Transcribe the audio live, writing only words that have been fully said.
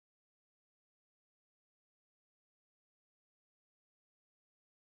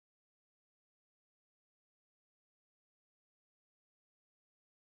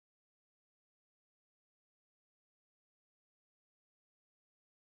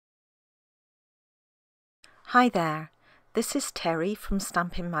Hi there, this is Teri from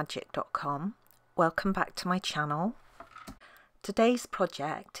stampinmagic.com. Welcome back to my channel. Today's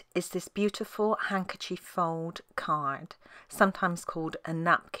project is this beautiful handkerchief fold card, sometimes called a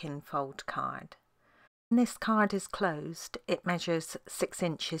napkin fold card. When this card is closed, it measures 6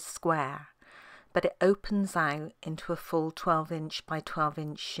 inches square, but it opens out into a full 12-inch by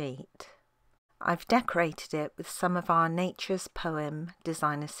 12-inch sheet. I've decorated it with some of our Nature's Poem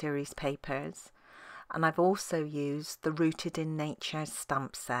Designer Series papers, and I've also used the Rooted in Nature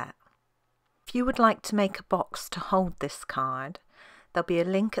stamp set. If you would like to make a box to hold this card, there'll be a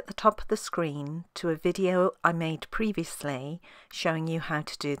link at the top of the screen to a video I made previously showing you how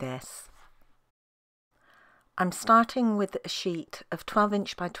to do this. I'm starting with a sheet of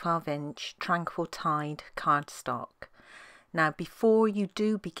 12-inch by 12-inch Tranquil Tide cardstock. Now, before you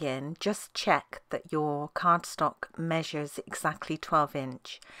do begin, just check that your cardstock measures exactly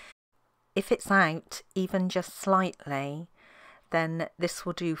 12-inch. If it's out even just slightly, then this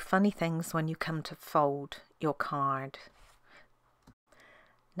will do funny things when you come to fold your card.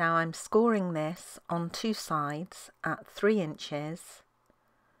 Now I'm scoring this on 2 sides at 3 inches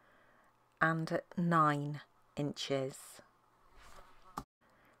and at 9 inches.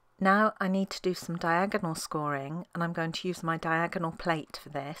 Now I need to do some diagonal scoring, and I'm going to use my diagonal plate for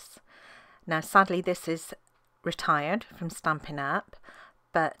this. Now sadly this is retired from Stampin' Up,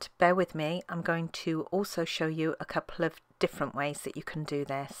 but bear with me, I'm going to also show you a couple of different ways that you can do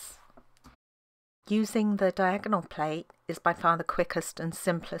this. Using the diagonal plate is by far the quickest and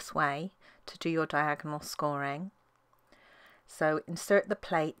simplest way to do your diagonal scoring. So insert the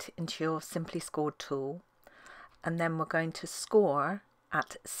plate into your Simply Scored tool, and then we're going to score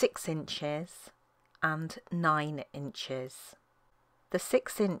at 6 inches and 9 inches. The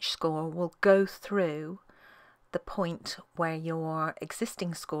 6-inch score will go through the point where your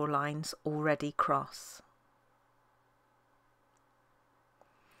existing score lines already cross.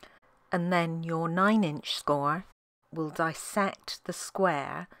 And then your 9-inch score will dissect the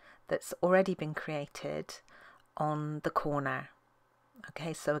square that's already been created on the corner.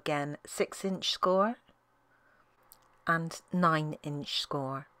 Okay, so again, 6-inch score and 9-inch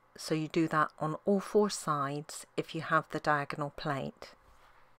score. So you do that on all 4 sides if you have the diagonal plate.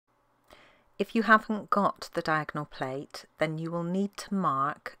 If you haven't got the diagonal plate, then you will need to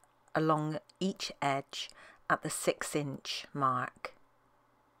mark along each edge at the 6-inch mark.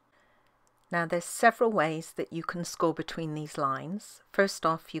 Now there's several ways that you can score between these lines. First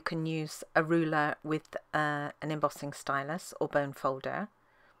off, you can use a ruler with an embossing stylus or bone folder,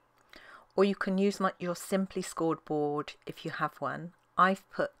 or you can use your Simply Scored board if you have one. I've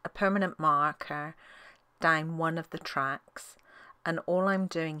put a permanent marker down one of the tracks, and all I'm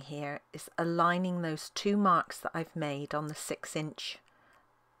doing here is aligning those 2 marks that I've made on the 6-inch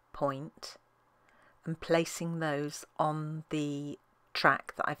point and placing those on the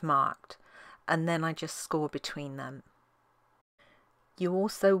track that I've marked, and then I just score between them. You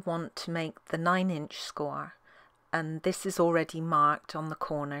also want to make the 9-inch score, and this is already marked on the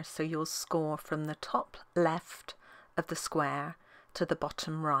corner, so you'll score from the top left of the square to the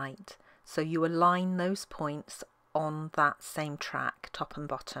bottom right. So you align those points on that same track, top and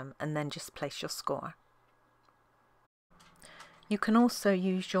bottom, and then just place your score. You can also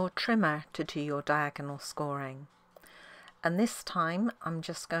use your trimmer to do your diagonal scoring, and this time I'm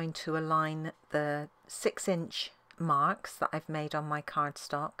just going to align the 6-inch marks that I've made on my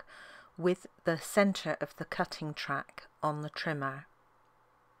cardstock with the center of the cutting track on the trimmer,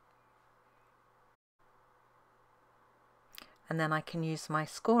 and then I can use my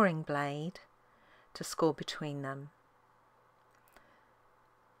scoring blade to score between them.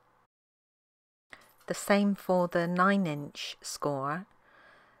 The same for the 9-inch score,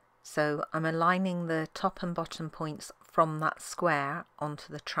 so I'm aligning the top and bottom points from that square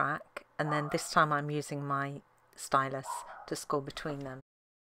onto the track, and then this time I'm using my stylus to score between them.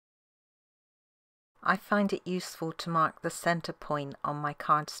 I find it useful to mark the center point on my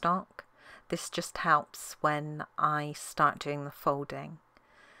cardstock. This just helps when I start doing the folding.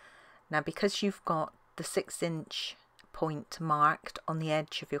 Now, because you've got the 6-inch point marked on the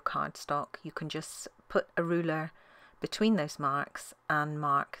edge of your cardstock, you can just put a ruler between those marks and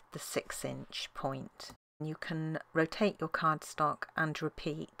mark the 6-inch point. You can rotate your cardstock and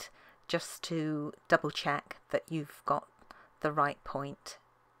repeat just to double check that you've got the right point.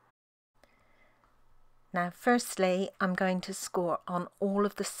 Now firstly, I'm going to score on all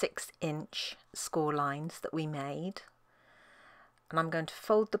of the 6-inch score lines that we made, and I'm going to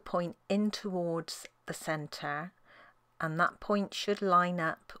fold the point in towards the center, and that point should line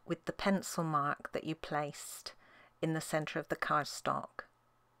up with the pencil mark that you placed in the center of the cardstock.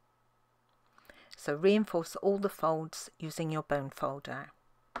 So reinforce all the folds using your bone folder.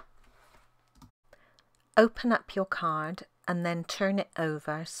 Open up your card and then turn it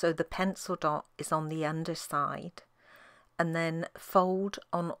over so the pencil dot is on the underside, and then fold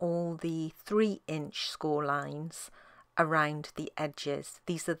on all the 3-inch score lines around the edges.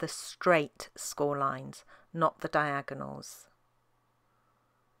 These are the straight score lines, not the diagonals.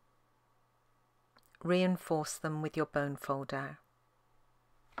 Reinforce them with your bone folder.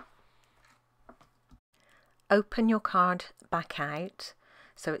 Open your card back out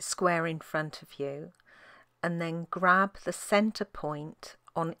so it's square in front of you, and then grab the center point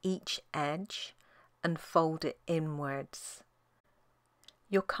on each edge and fold it inwards.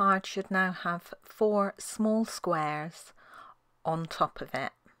 Your card should now have 4 small squares on top of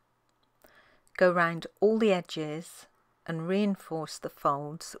it. Go round all the edges and reinforce the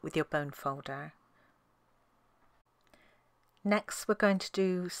folds with your bone folder. Next, we're going to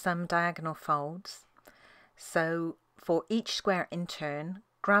do some diagonal folds. So for each square in turn,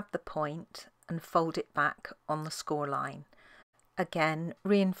 grab the point and fold it back on the score line. Again,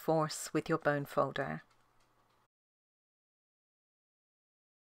 reinforce with your bone folder.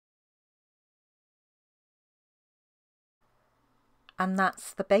 And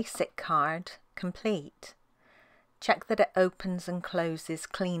that's the basic card complete. Check that it opens and closes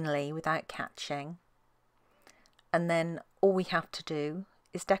cleanly without catching. And then all we have to do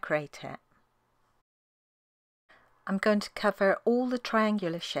is decorate it. I'm going to cover all the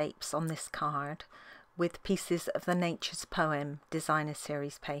triangular shapes on this card with pieces of the Nature's Poem Designer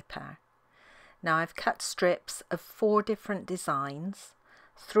Series paper. Now I've cut strips of 4 different designs.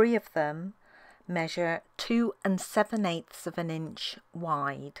 3 of them measure 2 7/8 of an inch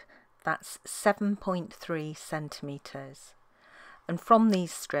wide. That's 7.3 centimeters. And from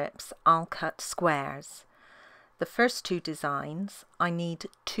these strips I'll cut squares. The first 2 designs I need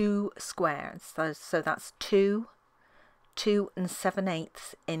 2 squares, so that's 2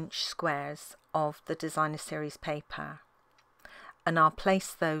 7/8 inch squares of the Designer Series paper, and I'll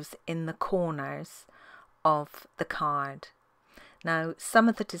place those in the corners of the card. Now some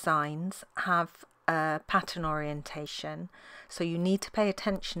of the designs have a pattern orientation, so you need to pay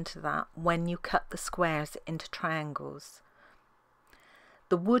attention to that when you cut the squares into triangles.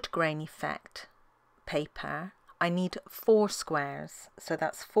 The wood grain effect paper, I need 4 squares, so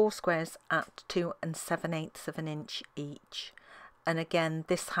that's 4 squares at 2 7/8 of an inch each. And again,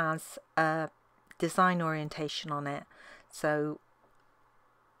 this has a design orientation on it, so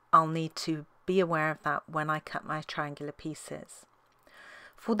I'll need to be aware of that when I cut my triangular pieces.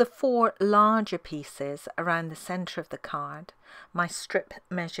 For the 4 larger pieces around the centre of the card, my strip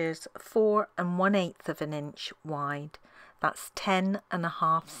measures 4 1/8 of an inch wide. That's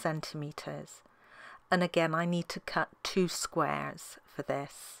 10.5 centimeters. And again, I need to cut 2 squares for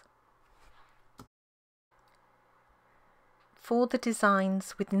this. For the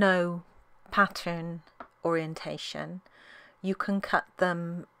designs with no pattern orientation, you can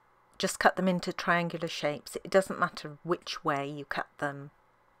just cut them into triangular shapes. It doesn't matter which way you cut them.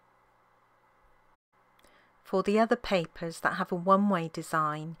 For the other papers that have a one-way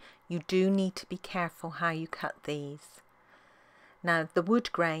design, you do need to be careful how you cut these. Now the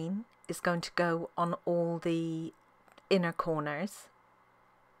wood grain is going to go on all the inner corners,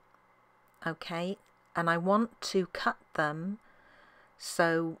 okay, and I want to cut them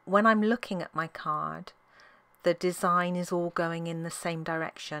so when I'm looking at my card the design is all going in the same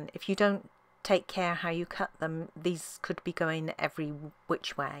direction. If you don't take care how you cut them, these could be going every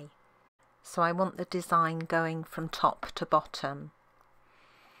which way. So I want the design going from top to bottom.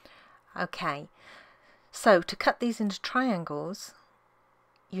 Okay, so to cut these into triangles,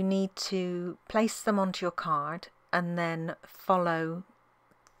 you need to place them onto your card and then follow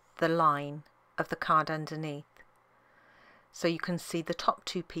the line of the card underneath. So you can see the top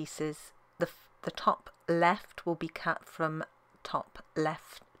 2 pieces, the top left will be cut from top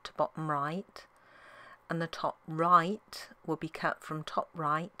left to bottom right, and the top right will be cut from top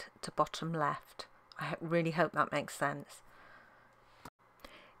right to bottom left. I really hope that makes sense.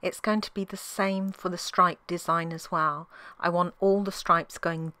 It's going to be the same for the stripe design as well. I want all the stripes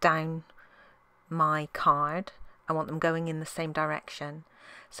going down my card. I want them going in the same direction.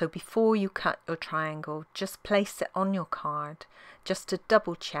 So before you cut your triangle, just place it on your card just to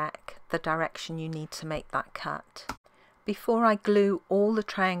double check the direction you need to make that cut. Before I glue all the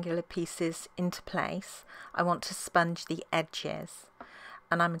triangular pieces into place, I want to sponge the edges,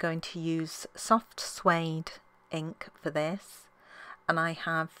 and I'm going to use soft suede ink for this. And I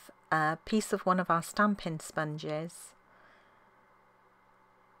have a piece of one of our Stampin' sponges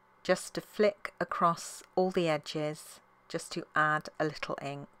just to flick across all the edges just to add a little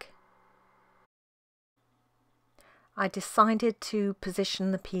ink. I decided to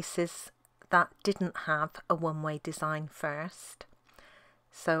position the pieces that didn't have a one-way design first.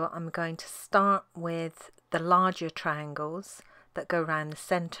 So I'm going to start with the larger triangles that go around the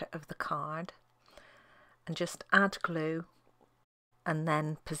centre of the card and just add glue and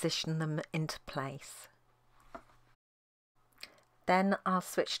then position them into place. Then I'll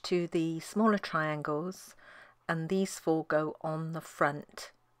switch to the smaller triangles, and these four go on the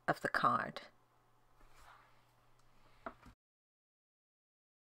front of the card.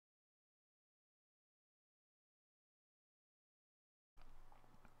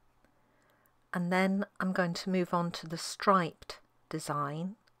 And then I'm going to move on to the striped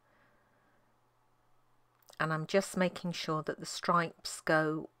design, and I'm just making sure that the stripes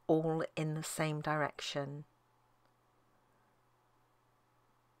go all in the same direction.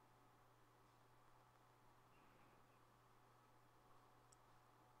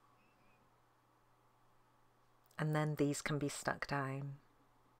 And then these can be stuck down.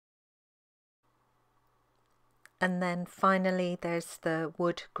 And then finally there's the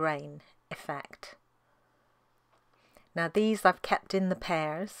wood grain effect. Now these I've kept in the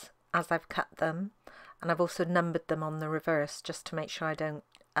pairs as I've cut them, and I've also numbered them on the reverse just to make sure I don't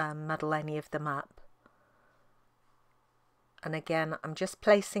muddle any of them up. And again, I'm just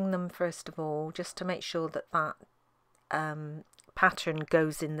placing them first of all just to make sure that that pattern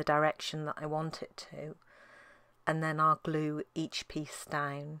goes in the direction that I want it to, and then I'll glue each piece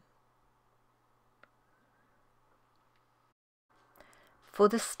down. For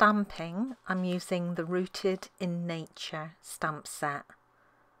the stamping, I'm using the Rooted in Nature stamp set.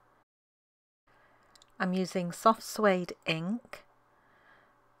 I'm using soft suede ink,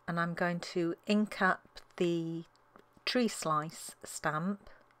 and I'm going to ink up the tree slice stamp,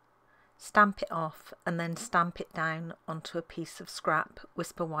 stamp it off, and then stamp it down onto a piece of scrap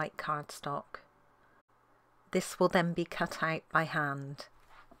Whisper White cardstock. This will then be cut out by hand.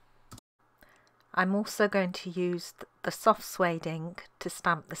 I'm also going to use the soft suede ink to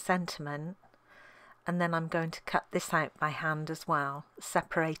stamp the sentiment, and then I'm going to cut this out by hand as well,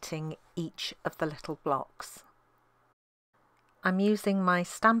 separating each of the little blocks. I'm using my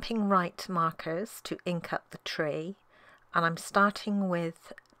Stampin' Right markers to ink up the tree, and I'm starting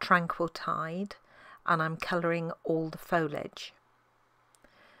with Tranquil Tide, and I'm colouring all the foliage.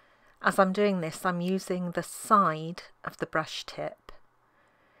 As I'm doing this, I'm using the side of the brush tip.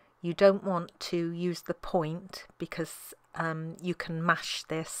 You don't want to use the point because you can mash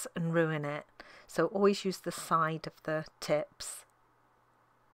this and ruin it. So always use the side of the tips.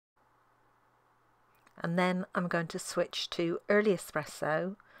 And then I'm going to switch to Early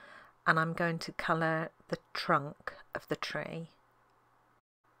Espresso, and I'm going to colour the trunk of the tree.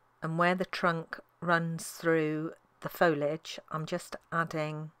 And where the trunk runs through the foliage, I'm just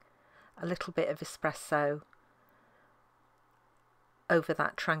adding a little bit of espresso over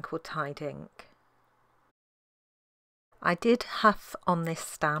that Tranquil Tide ink. I did huff on this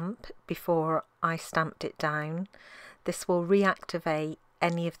stamp before I stamped it down. This will reactivate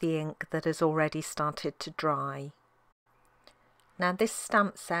any of the ink that has already started to dry. Now this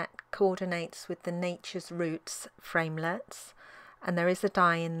stamp set coordinates with the Nature's Roots framelets, and there is a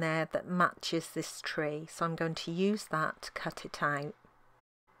die in there that matches this tree, so I'm going to use that to cut it out.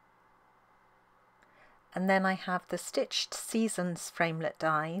 And then I have the Stitched Seasons framelit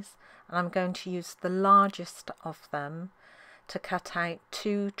dies, and I'm going to use the largest of them to cut out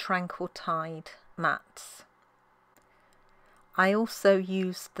 2 Tranquil Tide mats. I also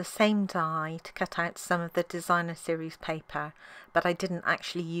used the same die to cut out some of the Designer Series paper, but I didn't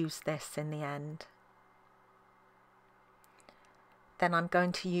actually use this in the end. Then I'm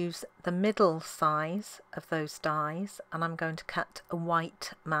going to use the middle size of those dies, and I'm going to cut a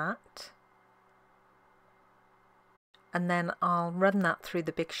white mat. And then I'll run that through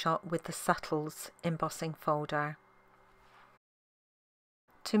the Big Shot with the Subtles embossing folder.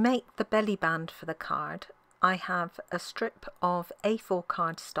 To make the belly band for the card, I have a strip of A4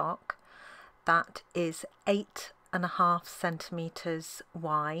 cardstock that is 8.5 centimeters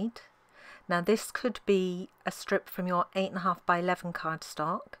wide. Now this could be a strip from your 8.5 by 11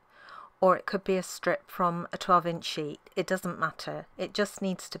 cardstock, or it could be a strip from a 12-inch sheet. It doesn't matter. It just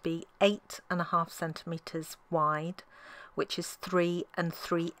needs to be 8.5 centimeters wide, which is 3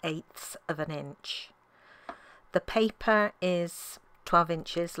 3/8 of an inch. The paper is 12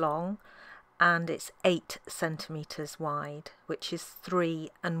 inches long, and it's 8 centimeters wide, which is 3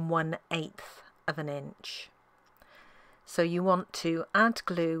 1/8 of an inch. So you want to add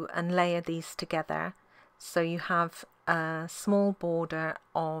glue and layer these together so you have a small border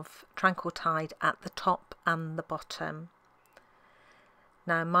of Tranquil Tide at the top and the bottom.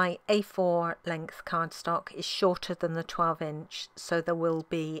 Now my A4 length cardstock is shorter than the 12-inch, so there will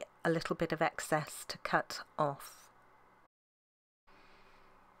be a little bit of excess to cut off.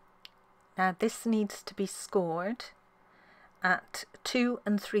 Now this needs to be scored at 2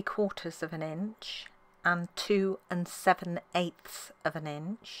 3/4 of an inch and 2 7/8 of an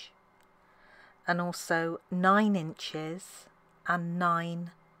inch, and also 9 inches and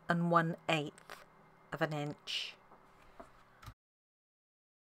 9 1/8 of an inch.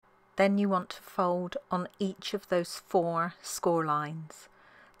 Then you want to fold on each of those 4 score lines.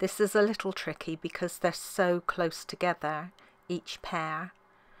 This is a little tricky because they're so close together, each pair,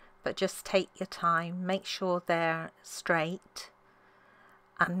 but just take your time, make sure they're straight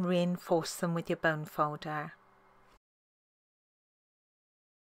and reinforce them with your bone folder.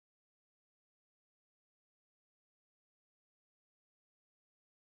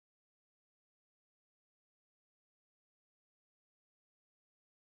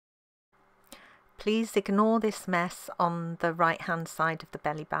 Please ignore this mess on the right hand side of the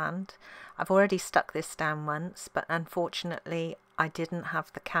belly band. I've already stuck this down once, but unfortunately I didn't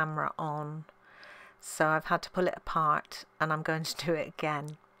have the camera on, so I've had to pull it apart and I'm going to do it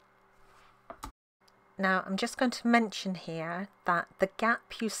again. Now I'm just going to mention here that the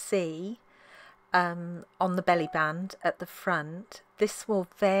gap you see on the belly band at the front, this will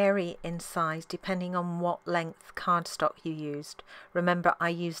vary in size depending on what length cardstock you used. Remember, I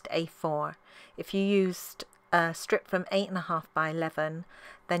used A4. If you used a strip from 8.5 by 11,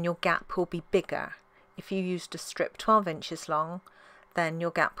 then your gap will be bigger. If you used a strip 12 inches long, then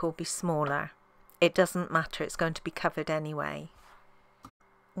your gap will be smaller. It doesn't matter, it's going to be covered anyway.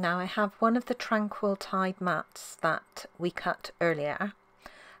 Now I have one of the Tranquil Tide mats that we cut earlier,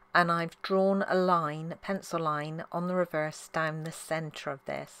 and I've drawn a line, a pencil line, on the reverse down the centre of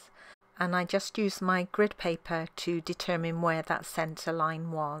this, and I just used my grid paper to determine where that centre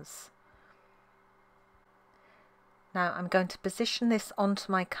line was. Now I'm going to position this onto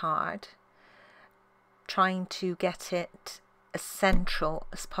my card, trying to get it as central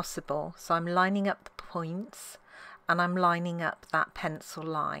as possible. So I'm lining up the points and I'm lining up that pencil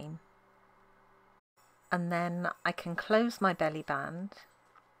line. And then I can close my belly band.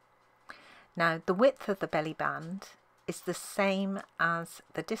 Now the width of the belly band is the same as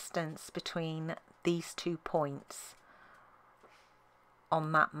the distance between these 2 points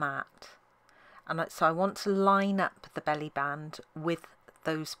on that mat. And so I want to line up the belly band with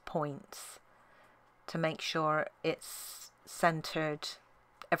those points to make sure it's centered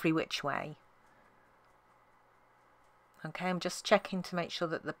every which way. Okay, I'm just checking to make sure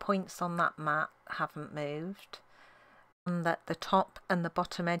that the points on that mat haven't moved and that the top and the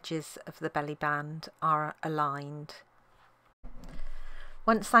bottom edges of the belly band are aligned.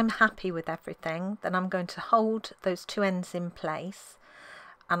 Once I'm happy with everything, then I'm going to hold those 2 ends in place,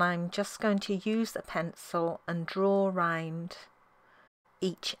 and I'm just going to use a pencil and draw around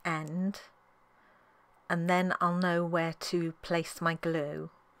each end, and then I'll know where to place my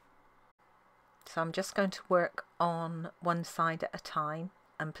glue. So I'm just going to work on one side at a time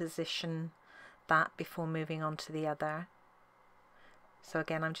and position that before moving on to the other. So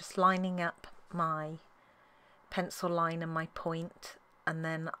again, I'm just lining up my pencil line and my point, and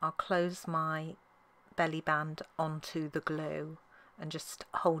then I'll close my belly band onto the glue and just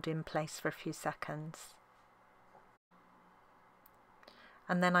hold in place for a few seconds.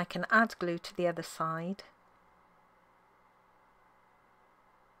 And then I can add glue to the other side.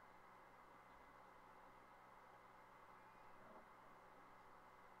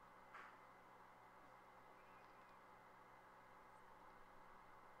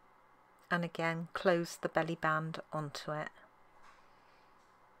 And again, close the belly band onto it.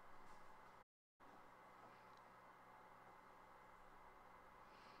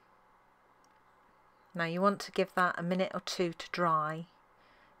 Now you want to give that a minute or 2 to dry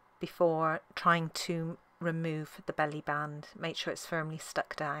before trying to remove the belly band. Make sure it's firmly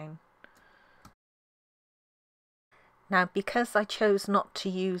stuck down. Now, because I chose not to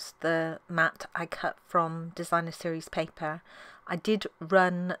use the mat I cut from Designer Series paper, I did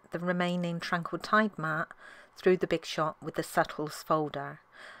run the remaining Tranquil Tide mat through the Big Shot with the Subtles folder,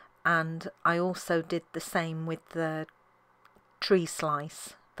 and I also did the same with the tree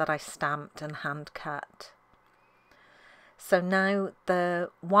slice that I stamped and hand cut. So now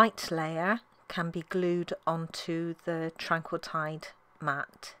the white layer can be glued onto the Tranquil Tide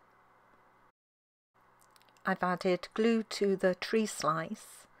mat. I've added glue to the tree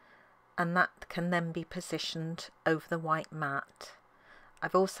slice, and that can then be positioned over the white mat.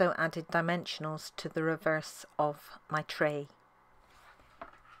 I've also added dimensionals to the reverse of my tree.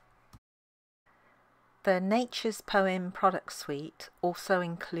 The Nature's Poem product suite also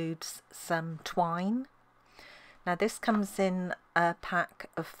includes some twine. Now this comes in a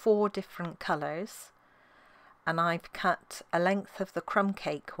pack of 4 different colours, and I've cut a length of the crumb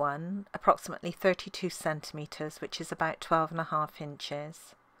cake one, approximately 32 centimetres, which is about 12.5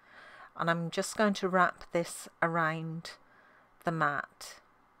 inches. And I'm just going to wrap this around the mat.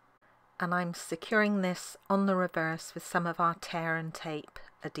 And I'm securing this on the reverse with some of our tear and tape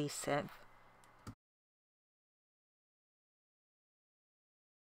adhesive.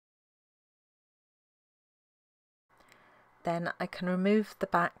 Then I can remove the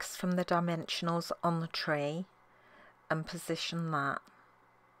backs from the dimensionals on the tray and position that.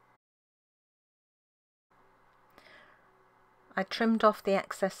 I trimmed off the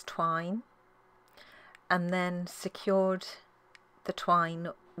excess twine and then secured the twine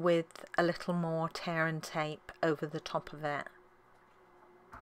with a little more tear and tape over the top of it.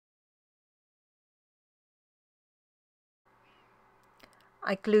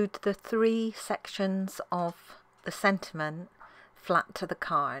 I glued the 3 sections of the sentiment flat to the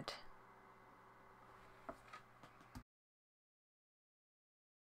card.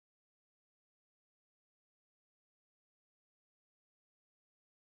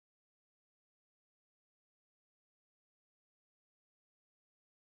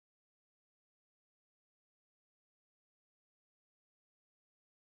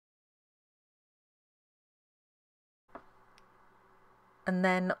 And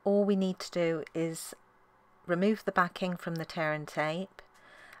then all we need to do is remove the backing from the tear and tape,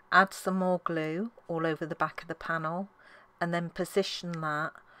 add some more glue all over the back of the panel, and then position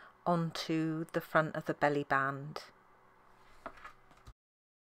that onto the front of the belly band.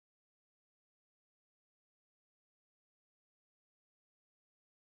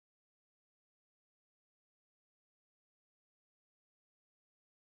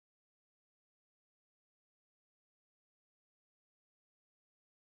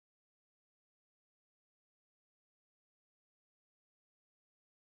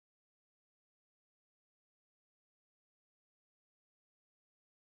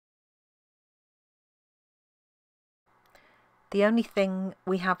 The only thing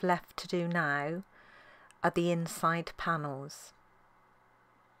we have left to do now are the inside panels.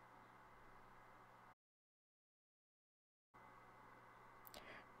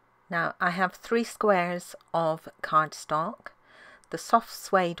 Now I have 3 squares of cardstock. The soft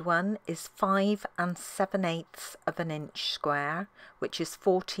suede one is 5 7/8 of an inch square, which is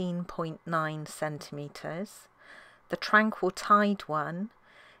 14.9 centimetres. The tranquil tide one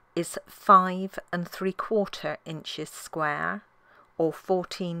is 5 3/4 inches square, or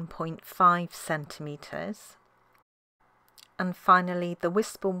 14.5 centimetres. And finally the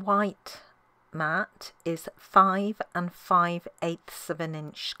Whisper White mat is 5 5/8 of an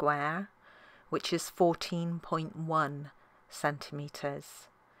inch square, which is 14.1 centimetres.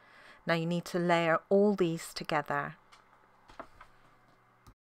 Now you need to layer all these together.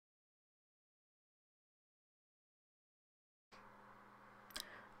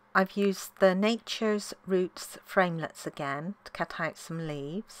 I've used the Nature's Roots framelits again to cut out some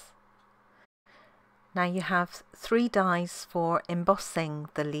leaves. Now you have 3 dies for embossing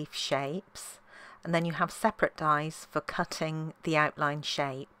the leaf shapes, and then you have separate dies for cutting the outline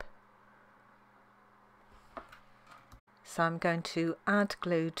shape. So I'm going to add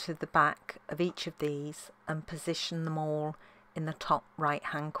glue to the back of each of these and position them all in the top right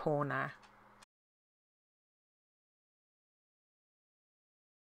hand corner.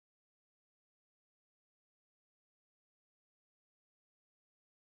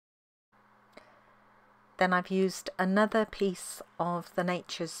 Then I've used another piece of the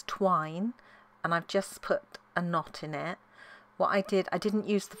Nature's twine and I've just put a knot in it. What I didn't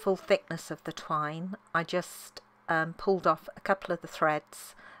use the full thickness of the twine, I just pulled off a couple of the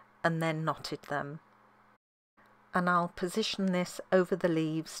threads and then knotted them. And I'll position this over the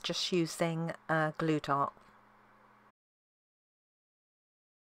leaves just using a glue dot.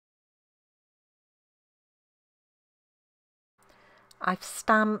 I've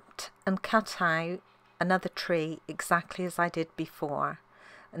stamped and cut out another tree exactly as I did before,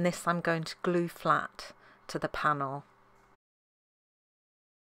 and this I'm going to glue flat to the panel.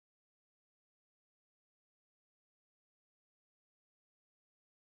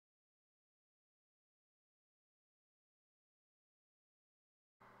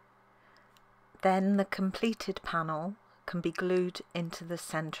 Then the completed panel can be glued into the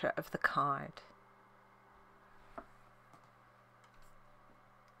centre of the card.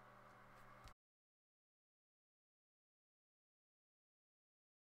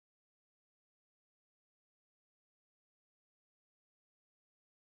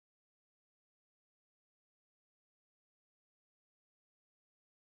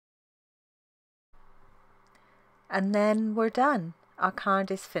 And then we're done. Our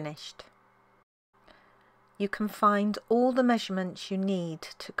card is finished. You can find all the measurements you need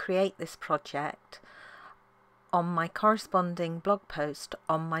to create this project on my corresponding blog post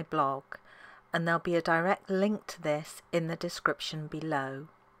on my blog, and there'll be a direct link to this in the description below.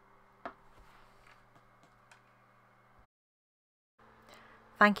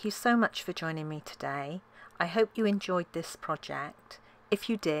 Thank you so much for joining me today. I hope you enjoyed this project. If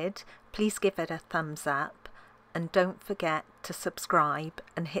you did, please give it a thumbs up, and don't forget to subscribe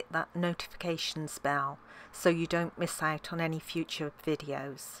and hit that notifications bell so you don't miss out on any future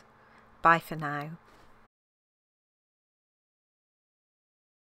videos. Bye for now.